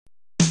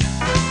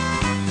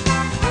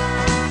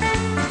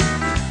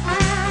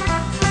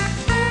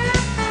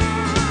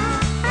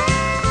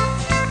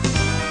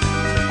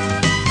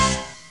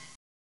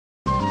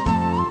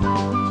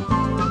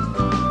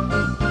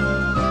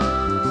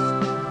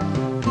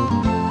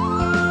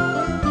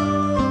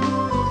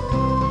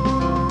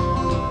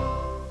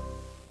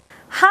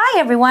Hi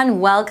everyone,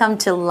 welcome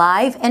to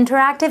Live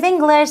Interactive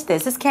English.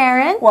 This is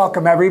Karen.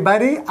 Welcome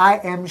everybody, I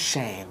am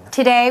Shane.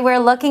 Today we're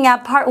looking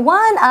at part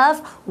 1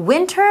 of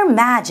Winter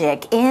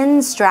Magic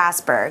in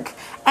Strasbourg.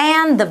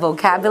 And the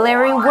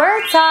vocabulary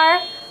words are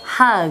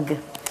hug.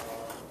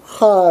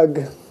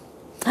 Hug.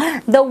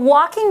 The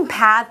walking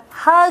path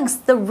hugs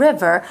the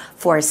river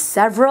for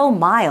several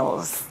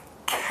miles.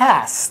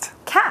 Cast.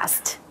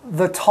 Cast.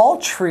 The tall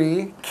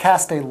tree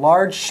cast a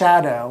large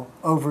shadow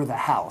over the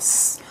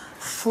house.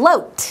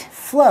 Float.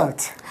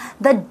 Float.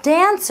 The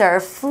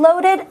dancer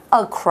floated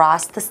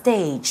across the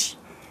stage.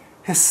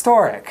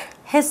 Historic.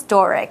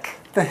 Historic.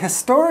 The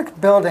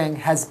historic building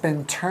has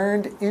been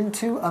turned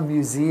into a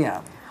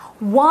museum.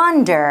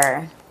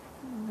 Wander.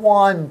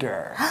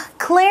 Wander.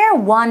 Claire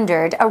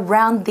wandered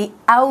around the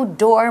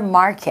outdoor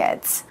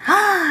markets.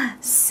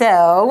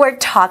 So, we're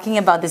talking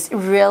about this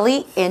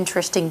really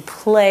interesting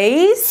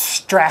place.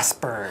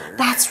 Strasbourg.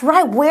 That's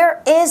right.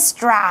 Where is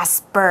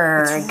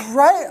Strasbourg? It's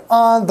right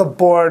on the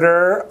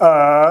border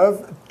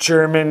of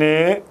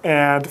Germany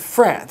and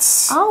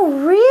France.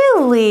 Oh,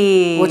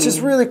 really? Which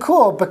is really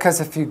cool because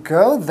if you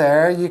go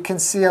there, you can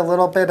see a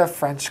little bit of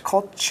French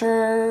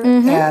culture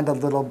and a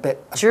little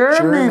bit of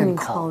German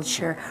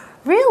culture.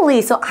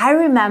 Really? So I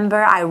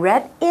remember I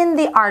read in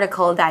the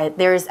article that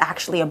there's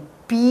actually a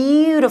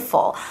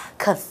beautiful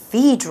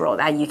cathedral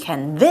that you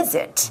can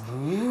visit.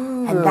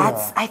 Ooh. And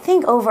that's, I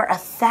think, over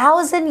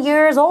 1,000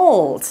 years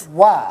old.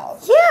 Wow.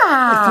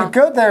 Yeah. If you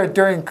go there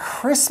during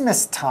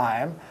Christmas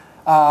time,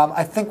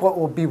 I think what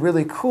will be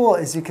really cool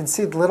is you can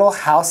see little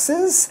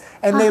houses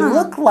and they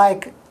look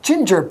like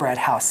gingerbread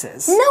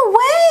houses. No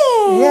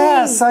way!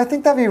 Yeah, so I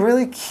think that'd be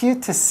really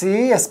cute to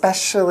see,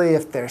 especially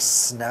if there's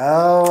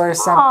snow or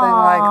something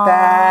like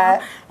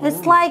that.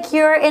 It's like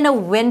you're in a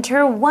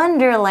winter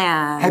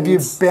wonderland. Have you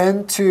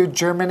been to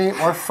Germany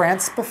or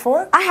France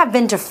before? I have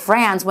been to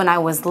France when I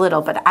was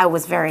little, but I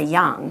was very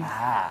young.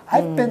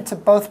 I've been to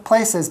both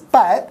places,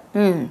 but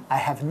I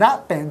have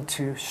not been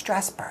to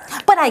Strasbourg.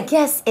 But I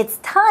guess it's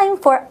time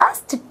for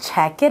us to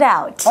check it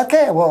out.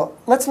 Okay, well,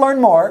 let's learn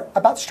more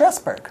about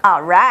Strasbourg.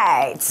 All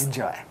right.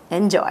 Enjoy.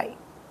 Enjoy.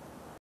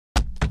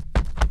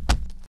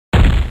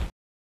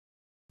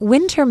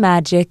 Winter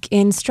Magic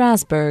in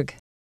Strasbourg.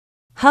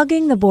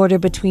 Hugging the border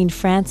between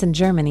France and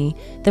Germany,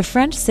 the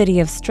French city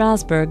of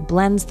Strasbourg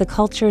blends the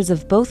cultures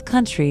of both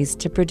countries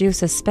to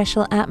produce a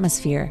special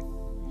atmosphere.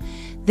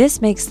 This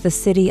makes the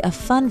city a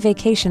fun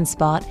vacation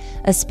spot,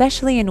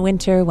 especially in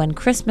winter when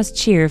Christmas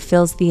cheer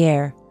fills the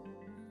air.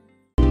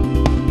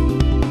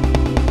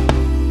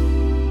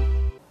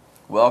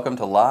 Welcome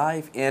to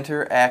Live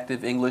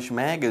Interactive English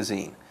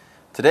Magazine.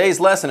 Today's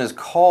lesson is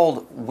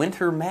called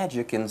Winter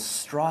Magic in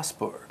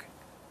Strasbourg.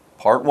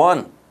 Part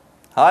 1.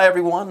 Hi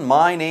everyone,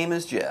 my name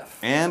is Jeff.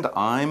 And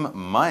I'm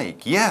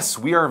Mike. Yes,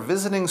 we are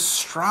visiting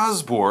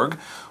Strasbourg,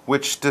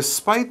 which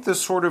despite the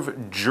sort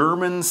of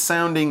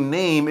German-sounding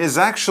name is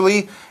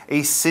actually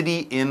a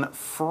city in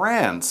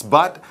France.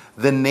 But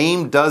the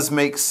name does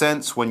make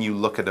sense when you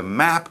look at a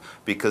map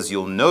because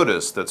you'll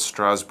notice that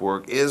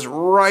Strasbourg is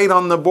right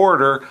on the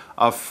border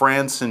of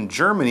France and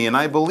Germany. And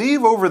I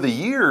believe over the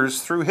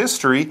years, through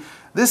history,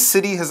 this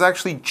city has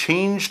actually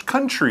changed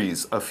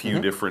countries a few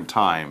different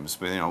times,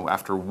 you know,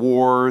 after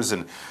wars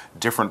and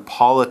different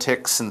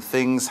politics and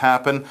things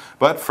happen.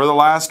 But for the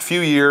last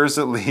few years,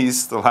 at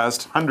least, the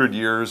last 100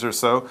 years or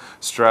so,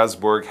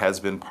 Strasbourg has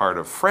been part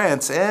of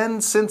France.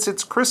 And since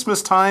it's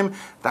Christmas time,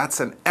 that's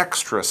an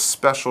extra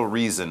special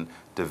reason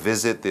to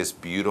visit this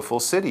beautiful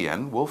city.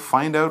 And we'll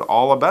find out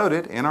all about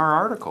it in our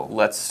article.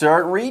 Let's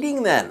start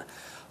reading then.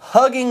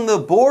 Hugging the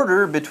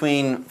border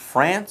between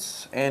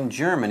France and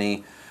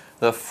Germany,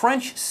 the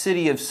French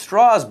city of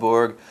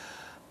Strasbourg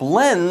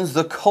blends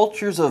the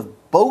cultures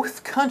of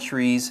both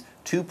countries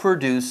to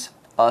produce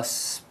a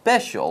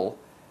special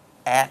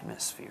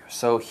atmosphere.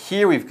 So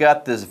here we've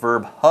got this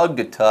verb hug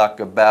to talk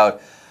about,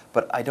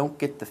 but I don't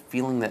get the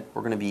feeling that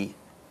we're going to be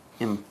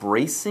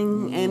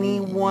embracing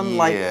anyone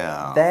like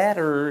that,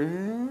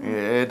 or...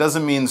 It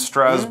doesn't mean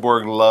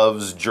Strasbourg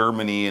loves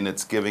Germany and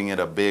it's giving it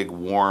a big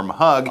warm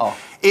hug.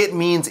 It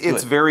means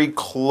it's very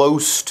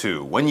close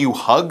to. When you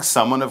hug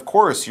someone, of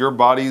course, your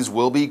bodies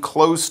will be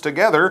close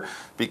together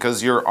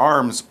because your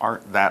arms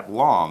aren't that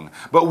long.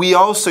 But we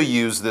also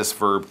use this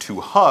verb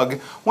to hug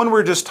when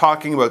we're just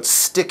talking about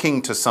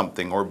sticking to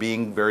something or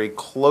being very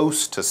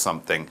close to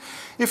something.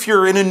 If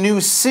you're in a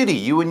new city,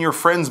 you and your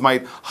friends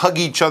might hug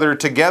each other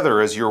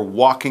together as you're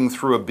walking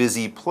through a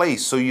busy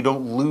place so you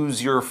don't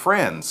lose your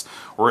friends.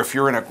 Or if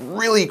you're in a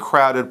really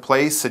crowded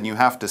place and you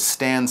have to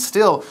stand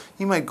still,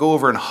 you might go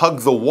over and hug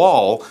the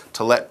wall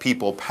to let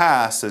people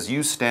pass as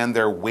you stand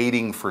there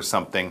waiting for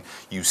something.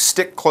 You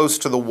stick close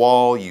to the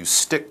wall, you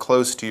stick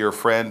close to your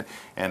friend,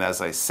 and as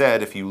I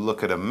said, if you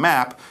look at a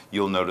map,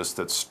 you'll notice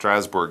that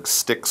Strasbourg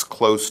sticks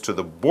close to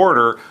the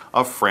border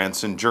of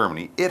France and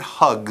Germany. It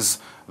hugs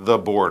the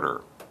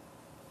border.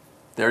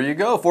 There you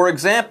go. For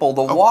example,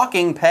 the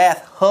walking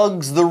path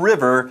hugs the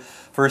river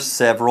for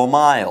several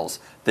miles.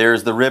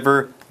 There's the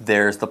river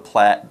there's the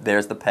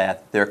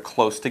path. They're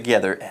close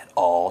together at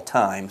all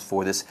times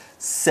for this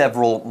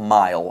several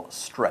mile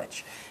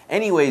stretch.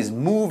 Anyways,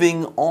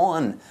 moving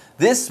on.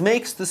 This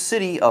makes the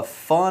city a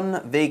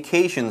fun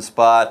vacation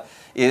spot,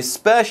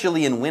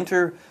 especially in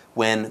winter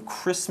when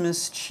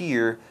Christmas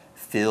cheer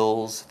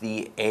fills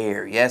the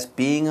air. Yes,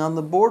 being on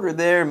the border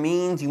there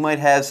means you might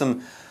have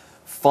some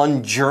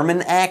fun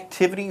German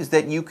activities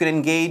that you can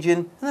engage in,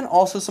 and then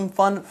also some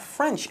fun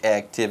French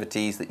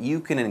activities that you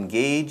can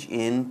engage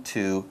in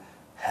too.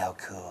 How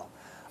cool.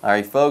 All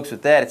right, folks,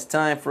 with that, it's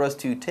time for us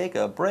to take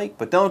a break,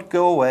 but don't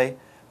go away.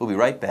 We'll be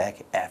right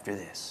back after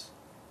this.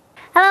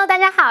 Hello， 大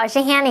家好，我是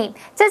Hanny。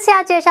这次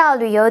要介绍的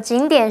旅游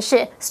景点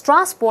是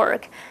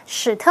Strasbourg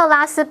史特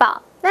拉斯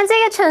堡。那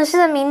这个城市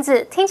的名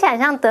字听起来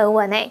像德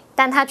文诶，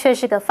但它却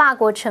是个法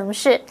国城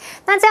市。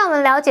那在我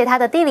们了解它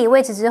的地理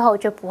位置之后，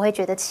就不会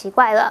觉得奇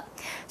怪了。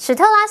史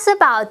特拉斯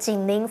堡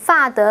紧邻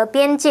法德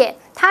边界，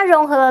它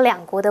融合了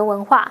两国的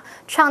文化，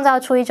创造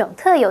出一种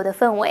特有的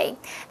氛围，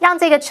让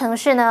这个城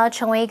市呢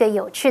成为一个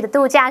有趣的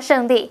度假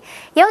胜地。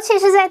尤其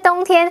是在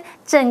冬天，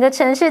整个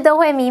城市都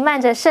会弥漫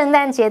着圣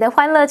诞节的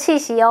欢乐气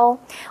息哦。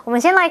我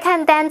们先来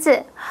看单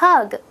字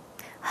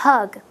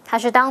hug。Hug， 它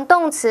是当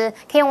动词，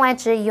可以用来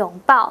指拥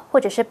抱或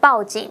者是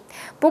抱紧。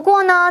不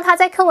过呢，它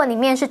在课文里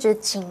面是指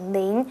紧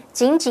邻、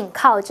紧紧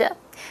靠着。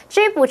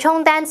至于补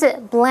充单字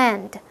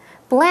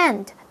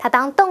blend， 它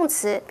当动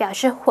词表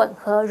示混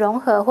合、融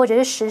合或者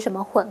是使什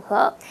么混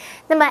合。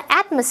那么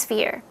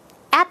atmosphere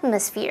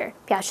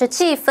表示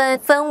气氛、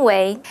氛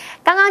围。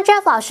刚刚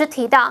Jeff 老师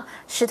提到，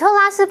史特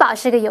拉斯堡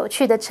是个有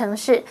趣的城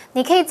市，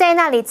你可以在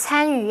那里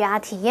参与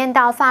体验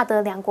到法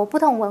德两国不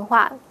同文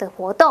化的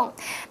活动。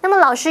那么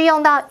老师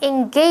用到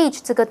engage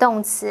这个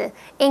动词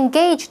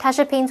 ，engage 它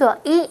是拼作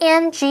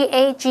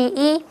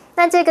engage，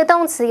 那这个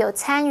动词有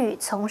参与、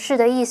从事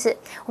的意思。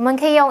我们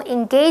可以用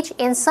engage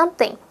in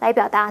something 来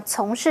表达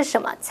从事什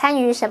么、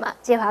参与什么。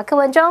接回课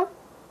文中。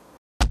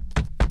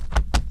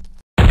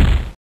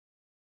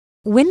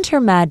Winter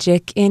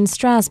magic in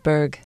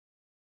Strasbourg.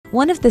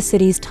 One of the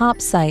city's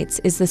top sights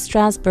is the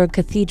Strasbourg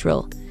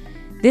Cathedral.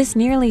 This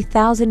nearly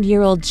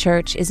 1,000-year-old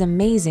church is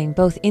amazing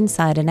both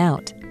inside and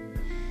out.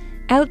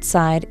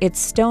 Outside, its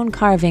stone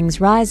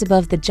carvings rise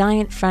above the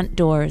giant front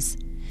doors.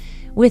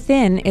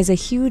 Within is a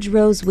huge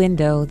rose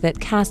window that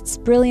casts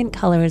brilliant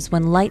colors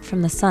when light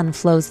from the sun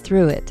flows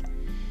through it.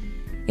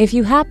 If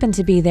you happen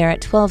to be there at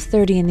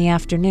 12:30 in the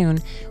afternoon,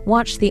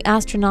 watch the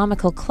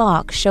astronomical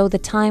clock show the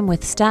time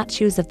with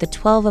statues of the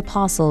 12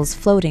 apostles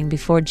floating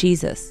before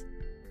Jesus.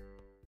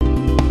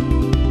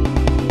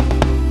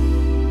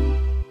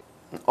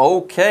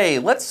 Okay,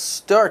 let's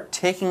start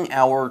taking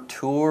our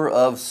tour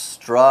of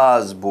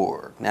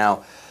Strasbourg.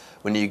 Now,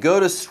 when you go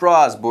to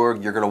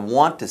Strasbourg, you're going to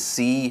want to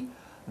see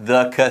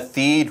the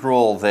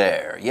cathedral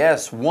there.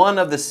 Yes, one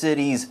of the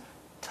city's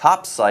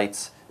top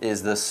sites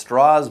is the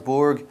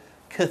Strasbourg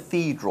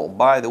Cathedral.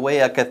 By the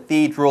way, a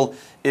cathedral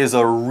is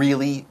a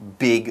really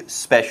big,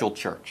 special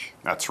church.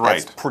 That's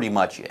right. That's pretty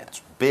much it.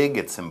 It's big,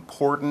 it's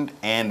important,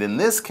 and in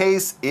this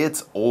case,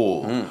 it's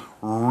old.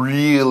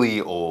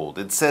 Really old.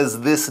 It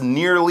says this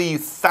nearly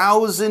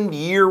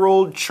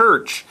 1,000-year-old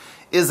church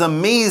is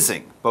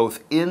amazing,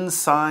 both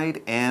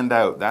inside and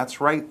out.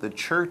 That's right, the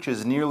church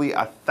is nearly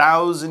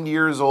 1,000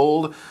 years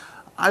old.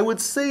 I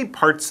would say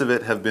parts of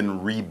it have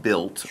been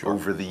rebuilt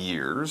over the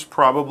years,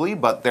 probably,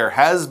 but there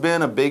has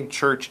been a big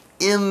church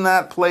in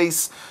that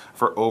place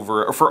for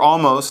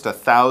almost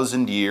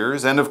 1,000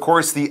 years. And of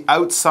course, the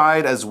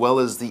outside as well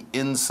as the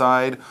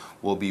inside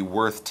will be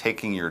worth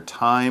taking your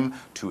time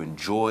to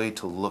enjoy,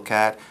 to look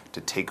at,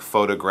 to take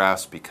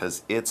photographs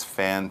because it's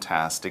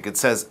fantastic. It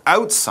says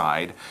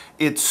outside,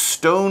 its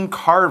stone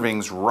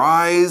carvings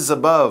rise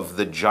above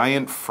the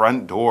giant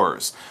front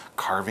doors.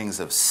 Carvings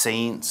of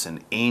saints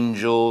and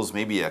angels,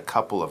 maybe a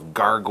couple of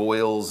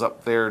gargoyles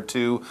up there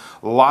too.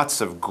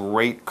 Lots of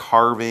great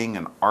carving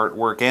and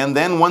artwork. And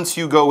then once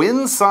you go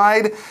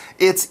inside,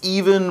 it's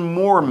even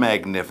more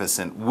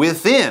magnificent.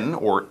 Within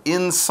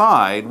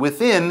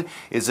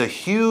is a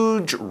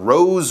huge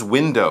rose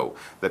window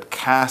that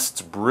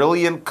casts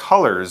brilliant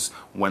colors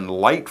when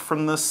light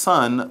from the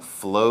sun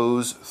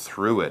flows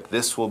through it.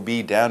 This will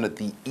be down at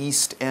the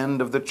east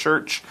end of the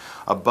church,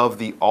 above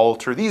the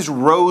altar. These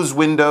rose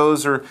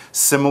windows are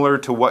similar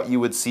to what you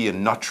would see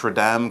in Notre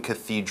Dame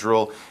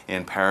Cathedral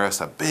in Paris,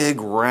 a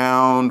big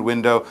round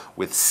window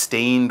with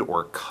stained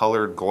or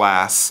colored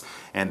glass.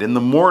 And in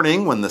the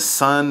morning, when the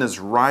sun is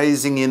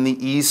rising in the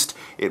east,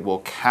 it will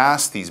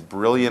cast these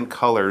brilliant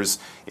colors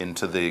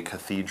into the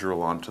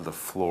cathedral, onto the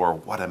floor.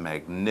 What a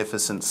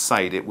magnificent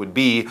sight it would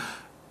be,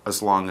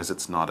 as long as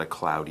it's not a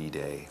cloudy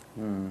day.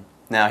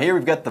 Now here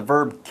we've got the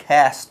verb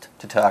cast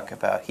to talk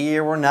about.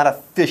 Here we're not a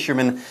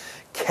fisherman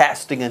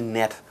casting a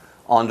net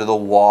onto the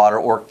water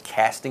or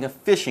casting a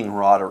fishing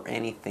rod or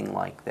anything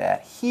like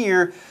that.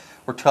 Here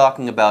we're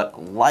talking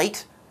about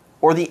light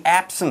or the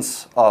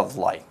absence of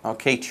light.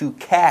 Okay, to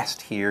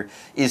cast here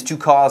is to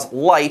cause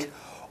light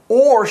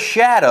or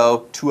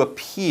shadow to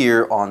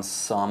appear on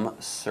some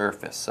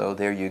surface. So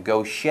there you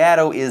go.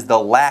 Shadow is the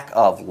lack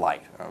of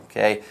light.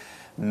 Okay.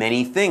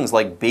 Many things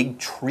like big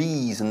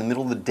trees in the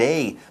middle of the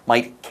day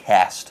might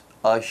cast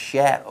a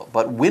shadow,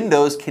 but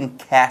windows can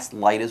cast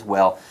light as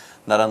well,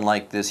 not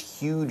unlike this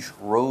huge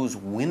rose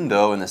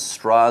window in the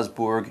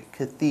Strasbourg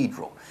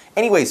Cathedral.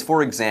 Anyways,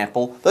 for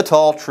example, the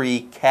tall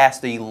tree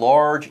cast a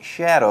large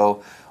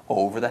shadow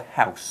over the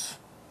house.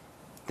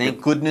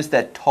 Thank goodness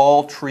that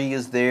tall tree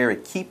is there.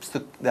 It keeps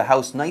the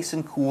house nice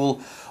and cool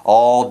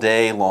all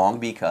day long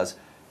because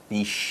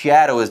the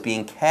shadow is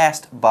being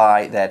cast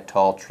by that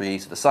tall tree,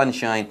 so the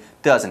sunshine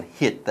doesn't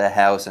hit the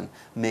house and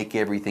make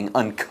everything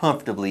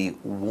uncomfortably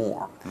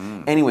warm.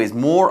 Anyways,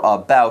 more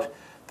about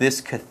this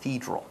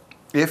cathedral.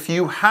 If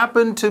you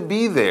happen to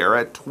be there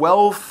at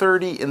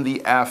 12:30 in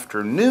the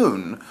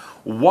afternoon,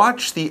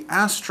 watch the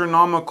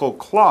astronomical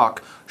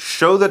clock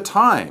show the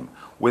time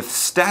with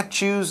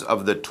statues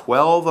of the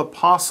 12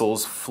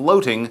 apostles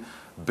floating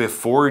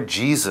before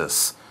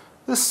Jesus.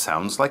 This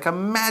sounds like a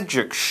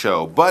magic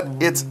show, but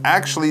it's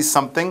actually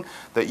something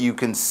that you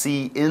can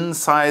see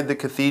inside the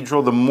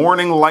cathedral. The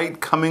morning light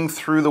coming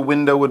through the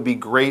window would be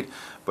great,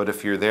 but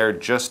if you're there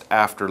just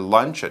after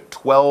lunch at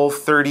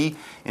 12:30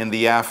 in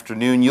the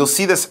afternoon, you'll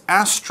see this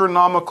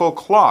astronomical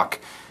clock.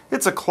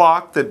 It's a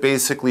clock that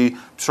basically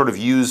sort of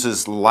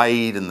uses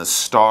light and the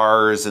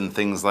stars and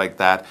things like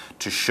that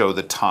to show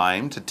the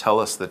time, to tell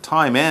us the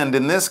time. And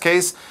in this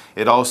case,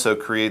 it also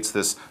creates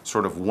this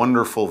sort of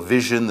wonderful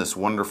vision, this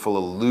wonderful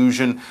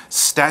illusion.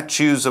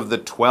 Statues of the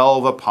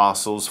 12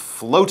 apostles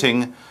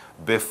floating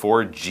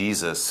before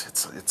Jesus.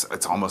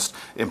 It's almost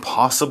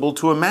impossible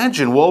to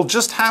imagine. We'll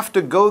just have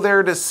to go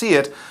there to see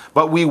it,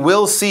 but we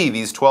will see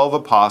these 12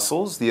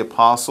 apostles. The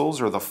apostles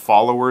are the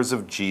followers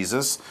of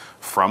Jesus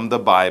from the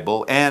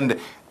Bible, and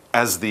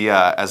as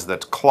the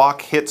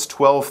clock hits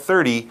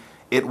 12:30,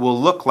 it will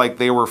look like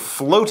they were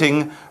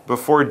floating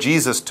before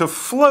Jesus. To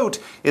float,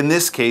 in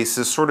this case,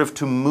 is sort of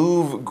to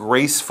move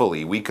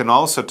gracefully. We can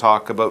also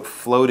talk about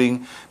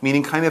floating,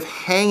 meaning kind of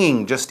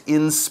hanging just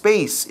in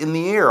space, in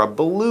the air. A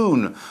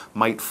balloon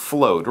might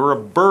float, or a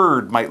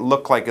bird might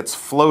look like it's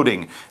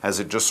floating as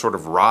it just sort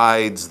of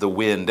rides the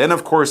wind. And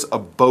of course, a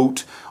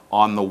boat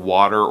on the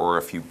water, or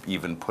if you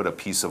even put a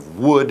piece of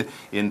wood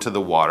into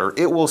the water,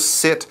 it will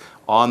sit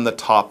on the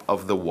top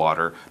of the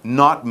water,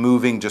 not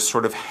moving, just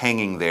sort of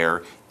hanging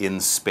there in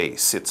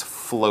space. It's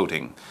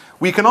floating.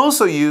 We can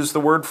also use the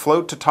word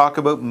float to talk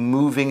about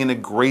moving in a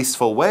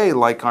graceful way,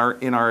 like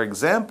in our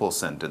example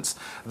sentence.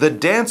 The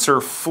dancer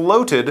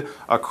floated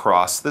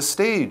across the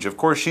stage. Of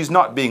course, she's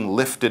not being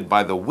lifted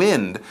by the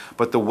wind,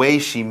 but the way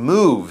she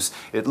moves,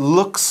 it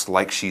looks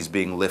like she's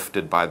being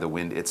lifted by the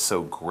wind. It's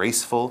so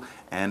graceful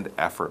and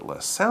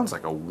effortless. Sounds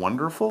like a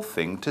wonderful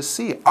thing to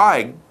see.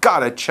 I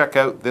gotta check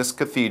out this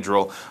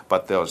cathedral,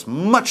 but there's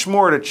much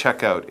more to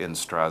check out in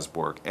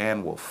Strasbourg,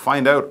 and we'll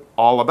find out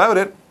all about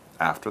it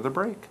after the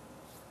break.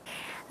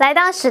 来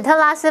到史特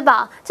拉斯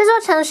堡这座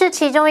城市，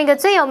其中一个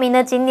最有名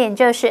的景点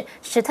就是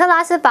史特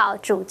拉斯堡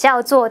主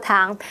教座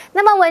堂。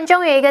那么文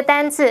中有一个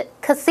单字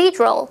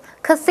cathedral，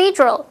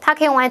 它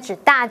可以用来指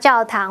大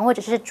教堂或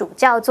者是主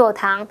教座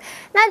堂。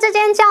那这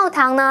间教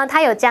堂呢，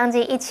它有将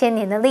近1000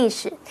年的历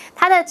史，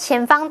它的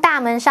前方大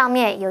门上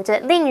面有着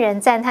令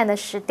人赞叹的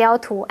石雕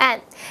图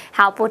案。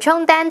好，补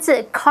充单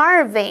字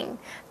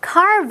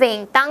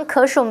carving。Carving 当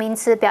可数名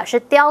词表示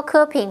雕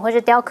刻品或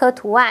是雕刻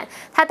图案，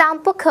它当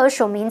不可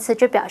数名词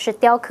就表示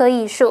雕刻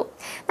艺术。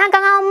那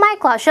刚刚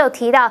Mike 老师有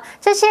提到，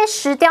这些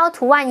石雕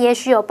图案也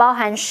许有包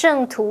含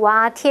圣徒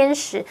啊、天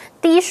使、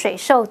滴水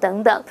兽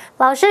等等。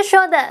老师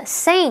说的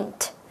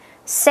saint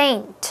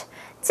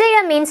这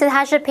个名词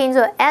它是拼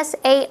作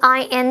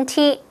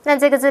S-A-I-N-T， 那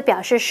这个字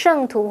表示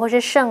圣徒或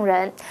是圣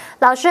人。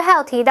老师还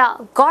有提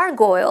到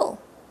gargoyle。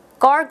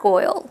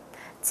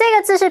这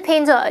个字是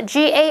拼作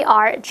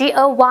G-A-R-G-O-Y-L-E，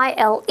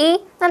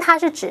 那它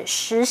是指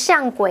石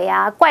像鬼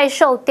啊、怪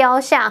兽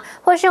雕像，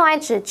或是用来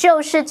指旧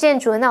式建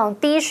筑的那种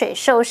滴水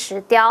兽石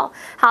雕。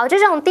好，这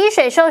种滴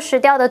水兽石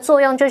雕的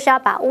作用就是要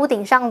把屋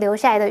顶上流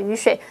下来的雨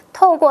水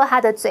透过它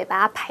的嘴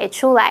把它排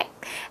出来。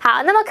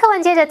好，那么课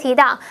文接着提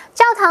到，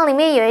教堂里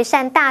面有一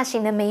扇大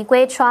型的玫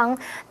瑰窗，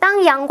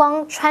当阳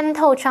光穿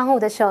透窗户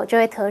的时候，就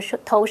会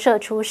投射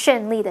出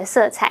绚丽的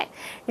色彩。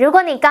如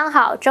果你刚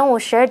好中午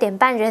12点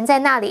半人在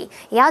那里，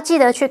也要记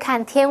得去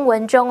看天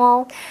文钟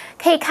哦。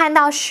可以看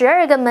到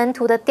12个门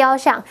徒的雕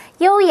像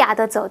优雅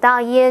地走到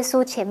耶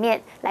稣前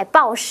面来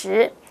报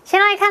时。先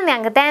来看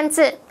两个单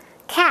字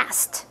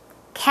cast，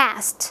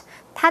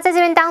 它在这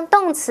边当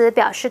动词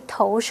表示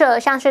投射，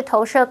像是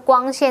投射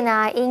光线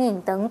啊、阴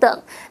影等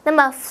等。那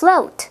么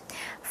float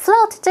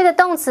这个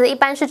动词一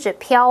般是指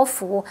漂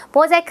浮，不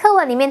过在课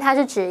文里面它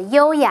是指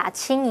优雅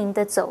轻盈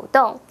的走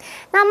动。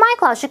那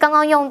Mike 老师刚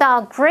刚用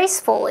到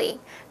gracefully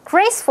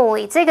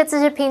这个字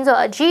是拼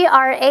作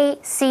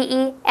G-R-A-C-E-F-U-L-L-Y，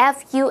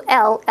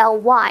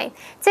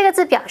 这个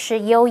字表示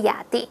优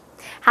雅地。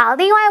好，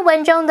另外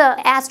文中的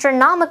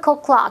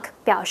astronomical clock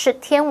表示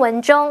天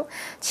文钟，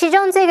其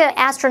中这个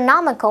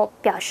astronomical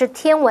表示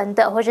天文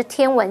的或是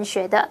天文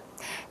学的。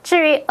至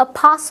于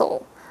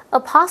apostle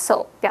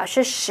表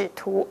示使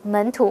徒、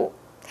门徒。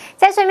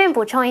再顺便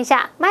补充一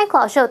下 ，Mike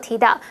老师有提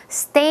到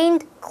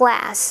stained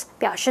glass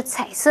表示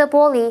彩色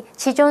玻璃，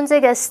其中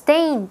这个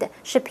stained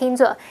是拼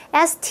作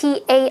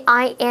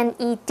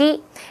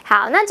S-T-A-I-N-E-D。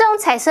好，那这种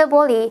彩色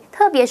玻璃，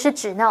特别是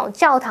指那种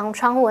教堂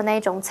窗户的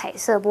那种彩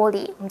色玻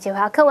璃。我们接回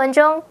到课文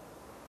中。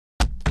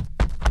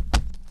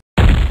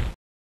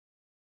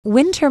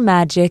Winter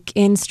Magic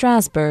in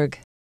Strasbourg.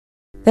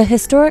 The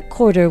historic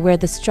quarter where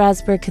the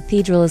Strasbourg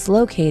Cathedral is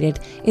located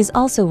is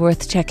also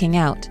worth checking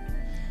out.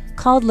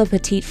 Called La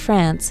Petite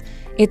France,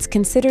 it's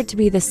considered to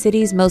be the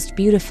city's most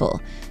beautiful,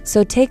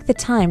 so take the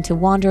time to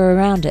wander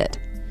around it.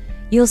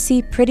 You'll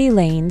see pretty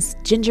lanes,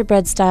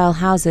 gingerbread-style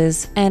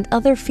houses, and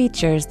other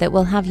features that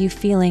will have you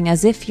feeling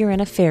as if you're in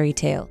a fairy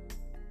tale.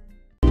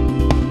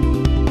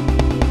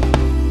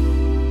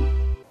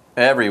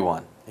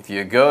 Everyone, if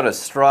you go to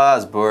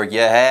Strasbourg, you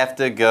have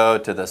to go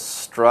to the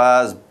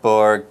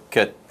Strasbourg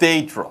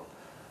Cathedral.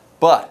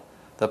 But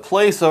the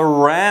place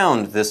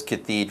around this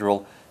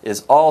cathedral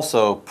is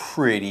also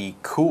pretty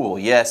cool.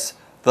 Yes,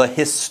 the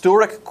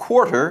historic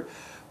quarter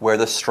where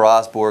the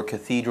Strasbourg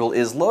Cathedral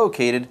is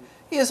located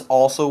is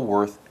also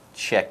worth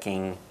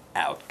checking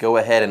out. Go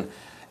ahead and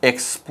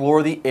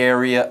explore the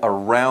area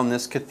around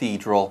this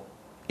cathedral.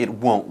 It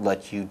won't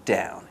let you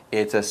down.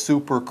 It's a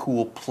super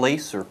cool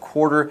place or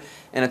quarter,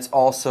 and it's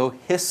also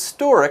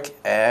historic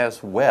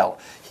as well.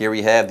 Here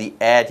we have the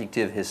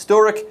adjective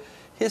historic.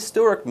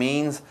 Historic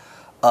means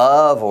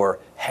of or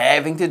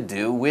having to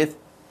do with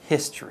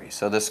history.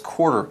 So this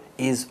quarter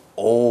is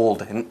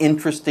old, and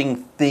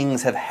interesting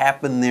things have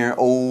happened there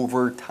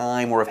over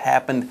time or have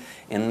happened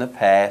in the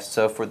past.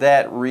 So for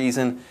that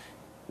reason,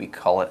 we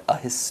call it a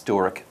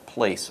historic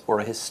place or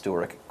a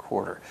historic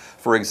quarter.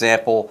 For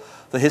example,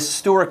 the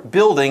historic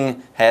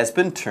building has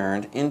been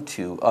turned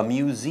into a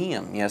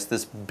museum. Yes,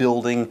 this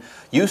building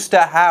used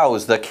to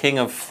house the King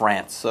of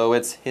France, so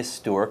it's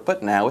historic,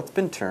 but now it's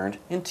been turned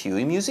into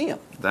a museum.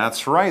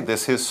 That's right,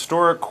 this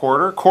historic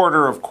quarter.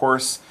 Quarter, of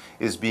course,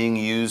 is being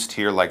used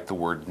here like the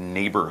word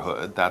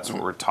neighborhood. That's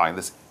what we're talking,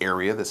 this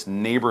area, this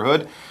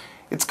neighborhood.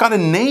 It's got a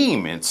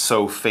name, it's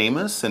so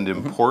famous and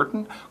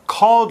important,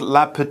 called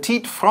La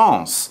Petite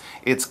France.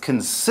 It's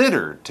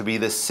considered to be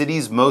the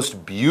city's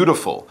most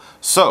beautiful.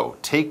 So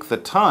take the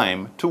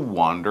time to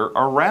wander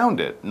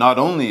around it. Not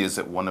only is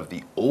it one of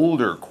the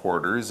older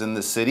quarters in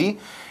the city,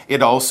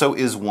 it also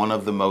is one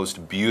of the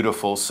most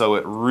beautiful, so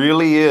it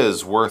really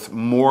is worth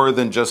more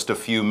than just a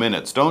few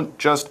minutes. Don't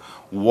just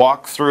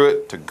walk through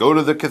it to go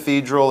to the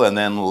cathedral and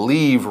then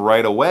leave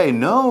right away.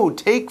 No,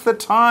 take the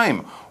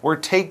time or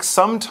take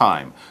some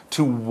time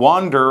to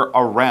wander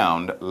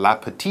around La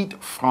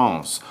Petite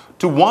France.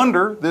 To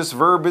wander, this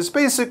verb is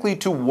basically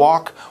to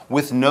walk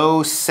with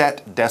no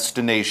set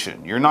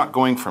destination. You're not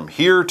going from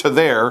here to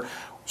there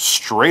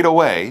straight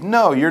away.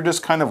 No, you're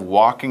just kind of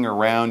walking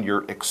around,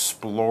 you're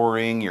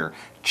exploring, you're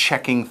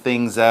checking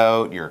things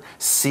out, you're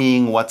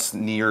seeing what's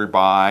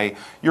nearby.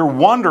 You're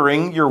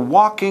wandering, you're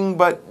walking,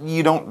 but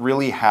you don't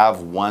really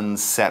have one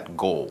set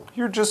goal.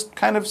 You're just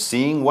kind of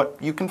seeing what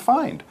you can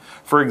find.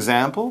 For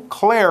example,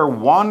 Claire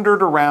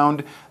wandered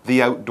around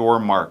the outdoor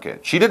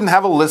market. She didn't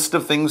have a list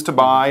of things to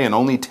buy and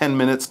only 10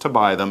 minutes to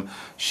buy them.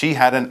 She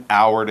had an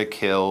hour to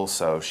kill,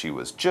 so she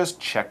was just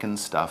checking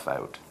stuff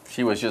out.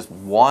 She was just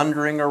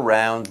wandering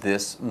around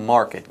this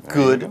market.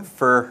 Good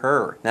for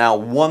her. Now,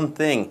 one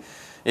thing,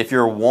 if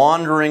you're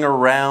wandering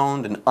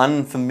around an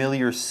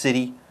unfamiliar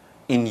city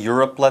in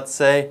Europe, let's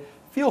say,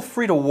 feel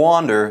free to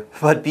wander,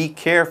 but be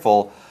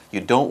careful. You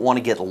don't want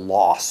to get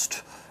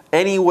lost.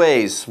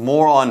 Anyways,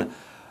 more on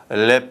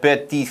La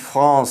Petite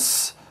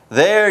France.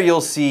 There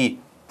you'll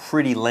see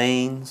pretty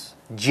lanes,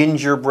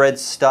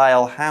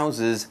 gingerbread-style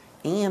houses,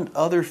 and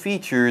other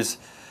features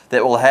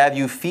that will have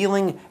you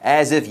feeling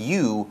as if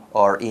you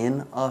are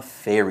in a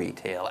fairy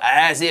tale.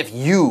 As if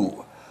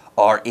you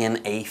are in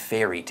a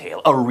fairy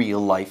tale, a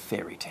real-life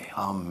fairy tale.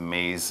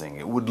 Amazing.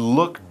 It would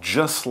look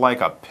just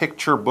like a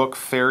picture book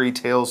fairy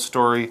tale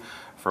story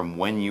from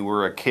when you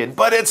were a kid,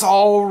 but it's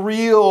all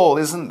real.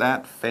 Isn't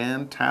that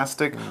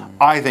fantastic?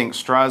 I think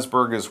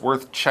Strasbourg is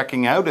worth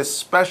checking out,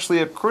 especially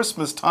at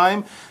Christmas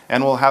time,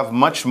 and we'll have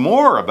much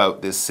more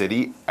about this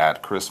city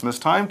at Christmas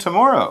time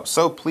tomorrow.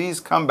 So please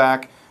come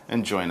back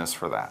and join us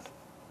for that.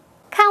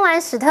 看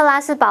完史特拉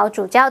斯堡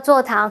主教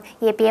座堂，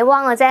也别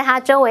忘了在它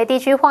周围地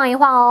区晃一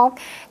晃哦。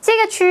这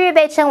个区域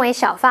被称为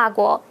小法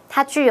国，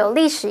它具有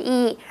历史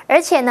意义，而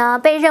且呢，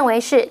被认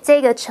为是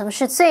这个城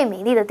市最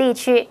美丽的地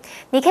区。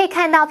你可以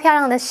看到漂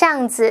亮的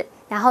巷子，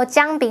然后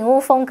姜饼屋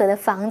风格的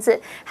房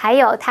子，还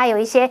有它有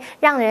一些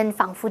让人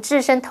仿佛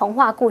置身童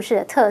话故事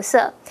的特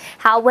色。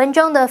好，文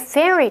中的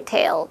fairy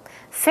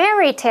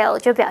tale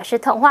就表示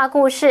童话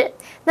故事。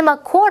那么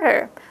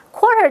quarter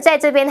在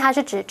这边它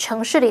是指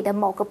城市里的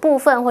某个部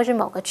分或是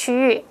某个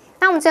区域。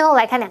那我们最后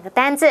来看两个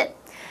单字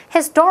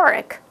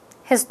historic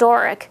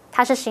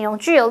它是形容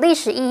具有历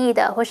史意义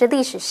的或是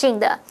历史性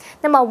的。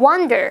那么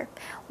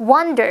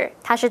wander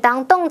它是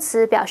当动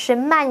词，表示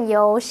漫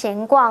游、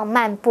闲逛、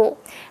漫步。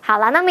好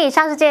了，那么以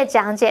上是这个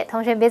讲解，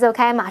同学别走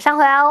开，马上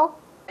回来哦。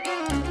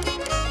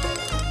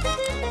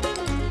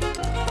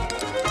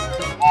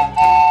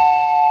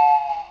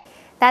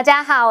大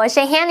家好，我是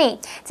Hanny。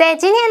在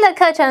今天的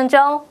课程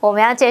中，我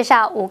们要介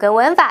绍5个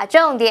文法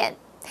重点。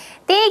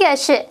第一个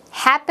是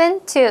happen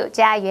to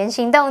加原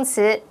形动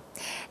词，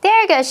第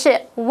二个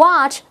是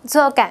watch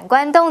做感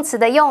官动词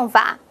的用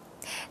法，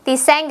第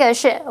三个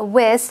是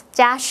with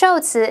加受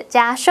词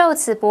加受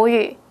词补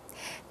语，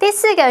第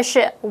四个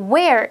是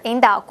where 引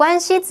导关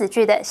系子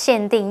句的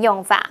限定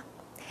用法，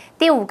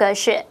第5个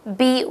是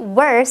be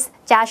worth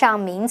加上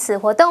名词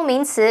或动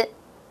名词。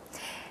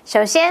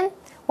首先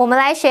我们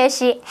来学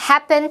习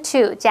happen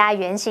to 加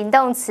原形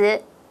动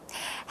词。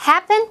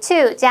happen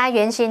to 加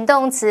原形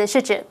动词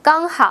是指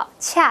刚好、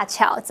恰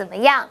巧怎么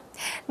样。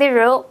例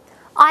如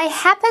I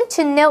happen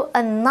to know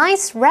a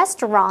nice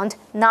restaurant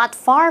not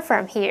far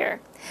from here.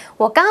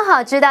 我刚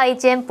好知道一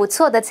间不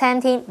错的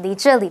餐厅，离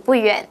这里不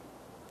远。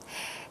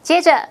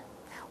接着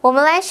我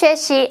们来学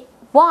习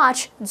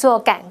watch 做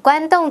感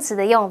官动词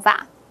的用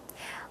法。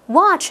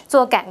watch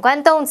做感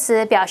官动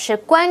词表示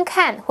观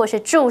看或是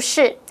注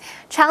视，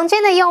常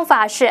见的用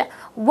法是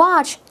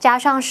watch 加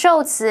上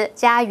受词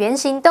加原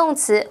形动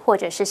词或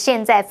者是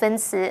现在分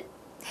词。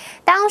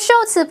当受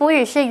词补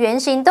语是原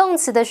形动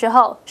词的时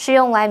候，是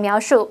用来描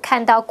述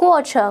看到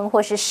过程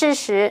或是事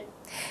实；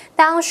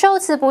当受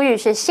词补语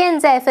是现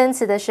在分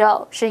词的时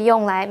候，是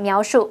用来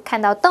描述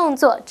看到动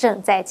作正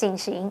在进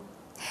行。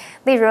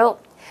例如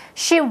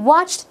She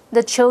watched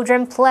the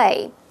children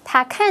play.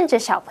 她看着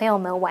小朋友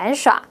们玩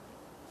耍。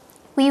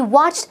We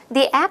watched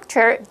the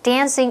actor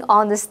dancing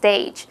on the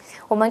stage.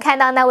 我们看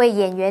到那位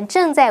演员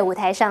正在舞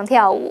台上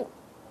跳舞。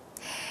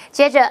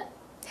接着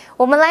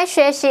我们来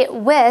学习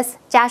with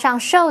加上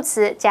受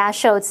词加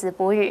受词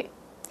补语。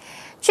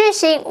句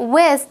型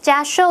with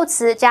加受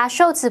词加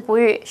受词补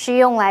语是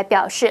用来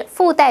表示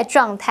附带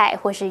状态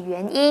或是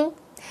原因。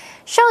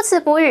受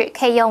词补语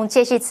可以用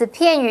介系词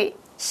片语、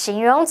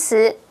形容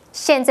词、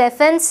现在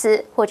分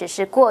词或者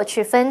是过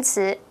去分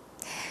词。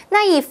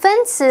那以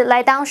分词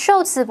来当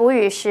受词补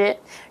语时，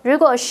如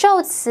果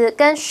受词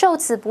跟受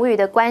词补语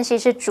的关系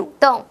是主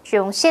动，就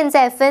用现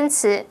在分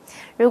词；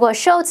如果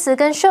受词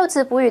跟受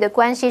词补语的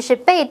关系是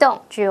被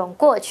动，就用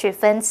过去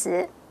分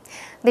词。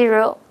例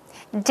如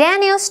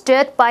Daniel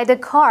stood by the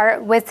car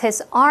with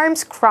his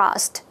arms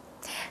crossed.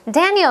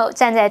 Daniel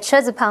站在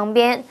车子旁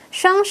边，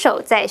双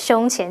手在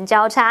胸前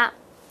交叉。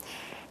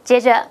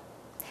接着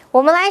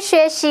我们来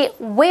学习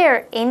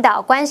where 引导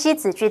关系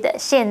子句的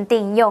限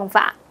定用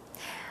法。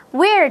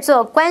where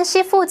做关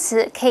系副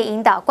词，可以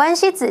引导关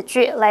系子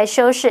句来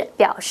修饰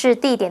表示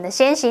地点的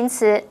先行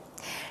词。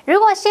如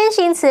果先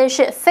行词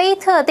是非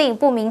特定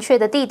不明确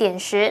的地点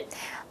时，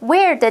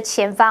 where 的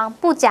前方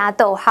不加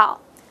逗号。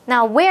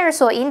那 where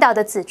所引导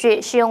的子句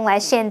是用来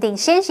限定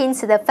先行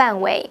词的范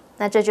围，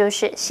那这就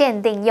是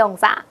限定用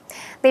法。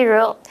例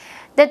如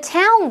The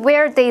town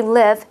where they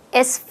live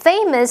is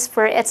famous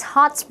for its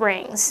hot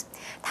springs.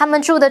 他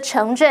们住的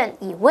城镇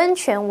以温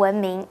泉闻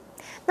名。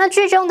那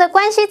句中的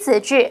关系子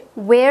句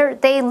where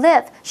they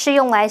live 是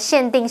用来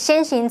限定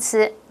先行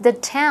词 the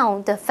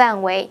town 的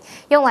范围，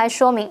用来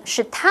说明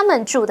是他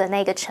们住的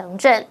那个城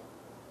镇。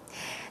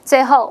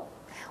最后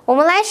我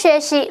们来学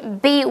习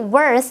be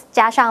worth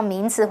加上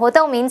名词或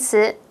动名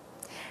词。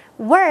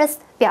worth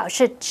表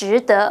示值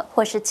得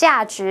或是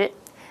价值，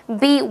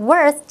 be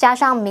worth 加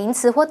上名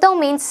词或动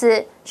名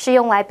词是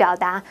用来表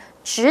达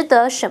值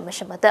得什么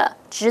什么的，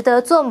值得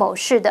做某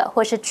事的，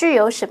或是具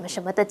有什么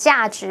什么的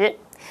价值。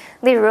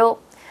例如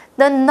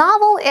The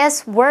novel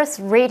is worth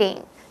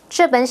reading.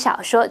 这本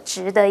小说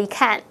值得一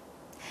看。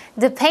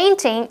The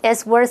painting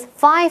is worth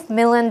 $5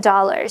 million.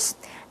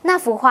 那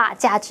幅画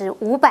价值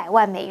500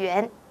万美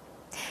元。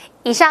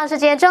以上是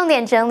今天重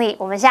点整理，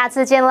我们下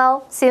次见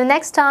喽 ！See you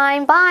next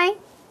time. Bye.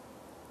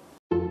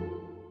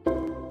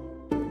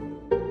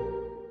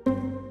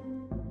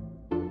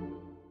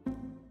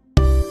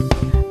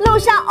 路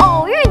上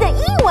偶遇的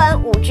英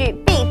文5句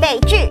必备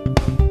句。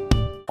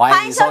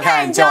欢迎收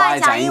看就爱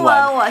讲英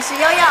文，我是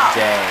悠悠。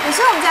有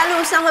时候我们在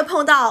路上会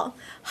碰到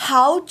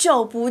好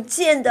久不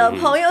见的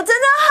朋友，真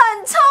的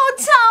很凑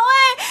巧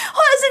或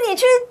者是你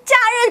去假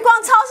日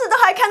逛超市都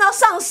还看到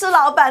上司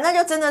老板，那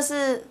就真的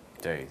是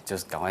对，就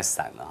是赶快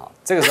闪了哈。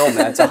这个时候我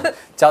们来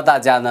教大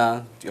家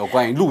呢，有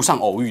关于路上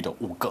偶遇的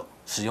5个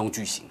实用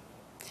句型。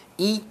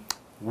1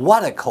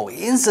 What a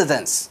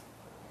coincidence.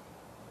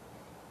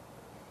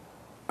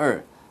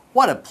 2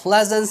 What a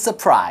pleasant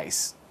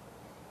surprise.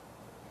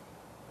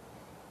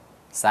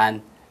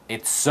 3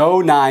 It's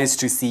so nice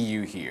to see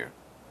you here.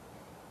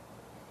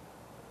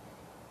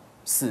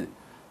 4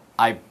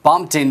 I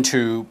bumped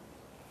into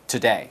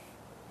today.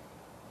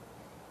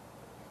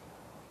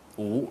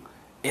 5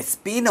 It's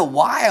been a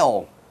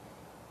while.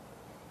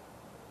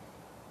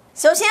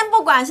 首先，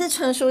不管是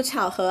纯属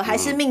巧合，还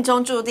是命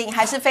中注定，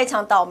还是非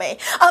常倒霉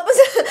啊！不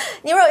是，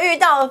你如果遇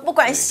到不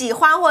管喜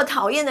欢或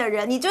讨厌的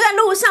人，你就在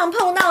路上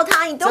碰到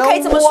他，你都可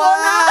以怎么说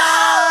呢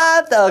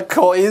 ？What a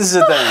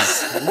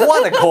coincidence!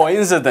 What a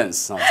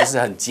coincidence! 就是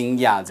很惊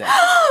讶这样。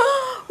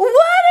What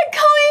a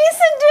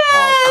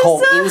coincidence!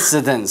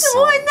 Coincidence 怎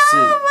么会那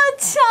么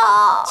巧，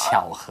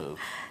巧合。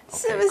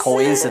是不是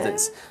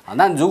coincidence 好，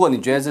那如果你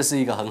觉得这是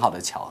一个很好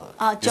的巧合，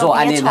啊比如说我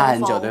暗恋他很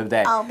久，久别重逢对不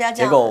对？哦不要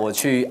这样结果我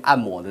去按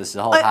摩的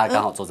时候，他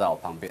刚好坐在我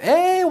旁边，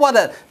哎，what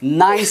a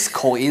nice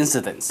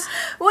coincidence！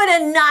 What a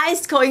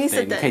nice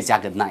对，你可以 coincidence！加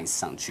个 nice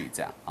上去，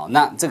这样。好，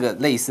那这个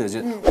类似的就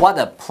是 what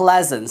a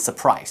pleasant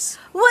surprise。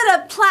 What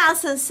a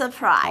pleasant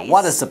surprise！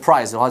 What a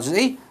surprise 的话就是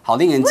哎，好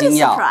令人惊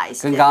What 讶 a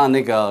surprise，跟刚刚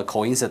那个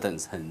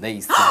coincidence 很类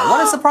似。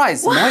What a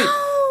surprise！ 怎么会？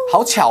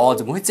好巧哦，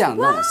怎么会这样？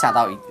让我吓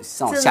到让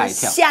我吓一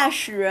跳，吓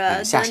死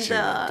人，吓死人。真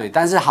的。对，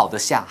但是好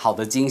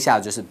的惊吓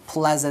就是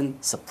pleasant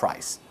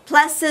surprise。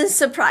 Pleasant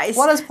surprise。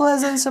 What is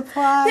pleasant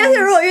surprise？ 但是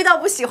如果遇到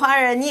不喜欢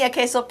的人，你也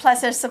可以说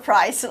pleasant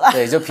surprise 了。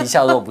对，就皮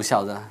笑肉不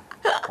笑的。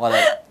What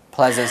a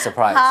pleasant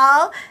surprise！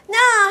 好，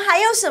那还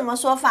有什么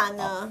说法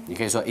呢？你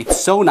可以说 It's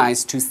so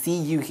nice to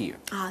see you here。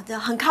啊，对，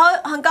很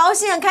高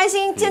兴，很开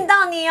心见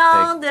到你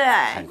哦，对。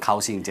很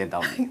高兴见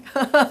到你。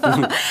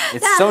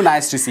It's so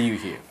nice to see you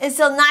here。 It's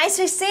so nice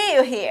to see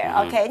you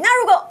here。OK，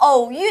 那如果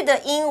偶遇的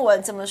英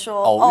文怎么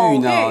说？偶遇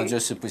呢，就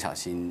是不小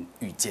心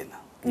遇见了，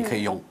你可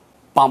以用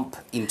bump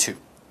into。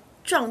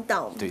撞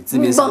到，对，字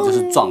面上就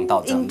是撞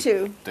到这样子，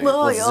 into， 对，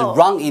或者是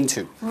run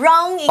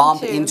into，bump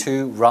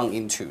into，run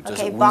into， 就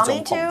是无意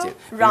中碰见。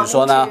比如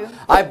说呢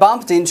 ，I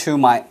bumped into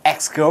my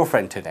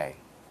ex-girlfriend today。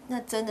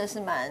那真的是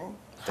蛮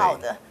好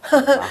的，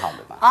蛮好的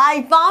嘛。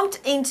I bumped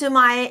into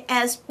my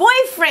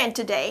ex-boyfriend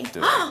today。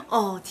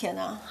哦天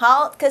哪，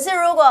好。可是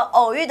如果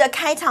偶遇的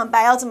开场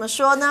白要怎么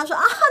说呢？说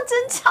啊，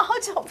真巧，好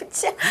久不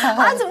见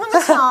啊，怎么那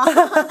么巧？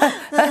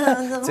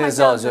这个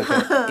时候就可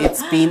以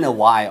It's been a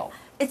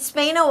while。It's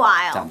been a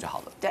while， 这样就好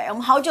了。对，我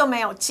们好久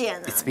没有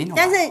见了。 It's been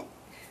a while。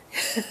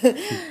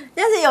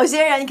但是有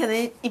些人可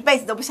能一辈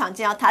子都不想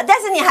见到他，但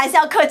是你还是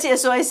要客气的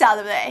说一下，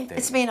对不对？ 对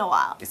It's been a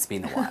while。 It's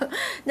been a while。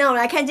那我们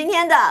来看今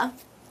天的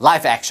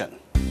Live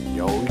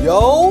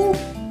action。Yo,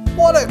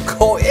 what a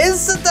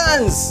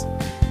coincidence!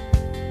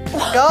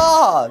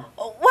 God.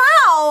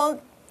 Wow,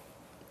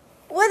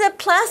 what a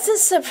pleasant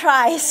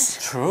surprise.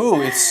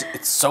 True, it's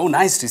so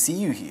nice to see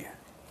you here.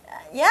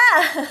 Yeah,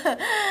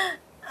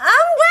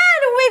 I'm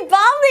glad we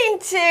bumped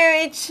into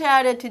each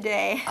other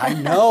today. I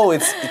know,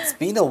 it's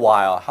been a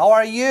while. How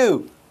are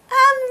you?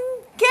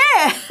 I'm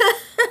good.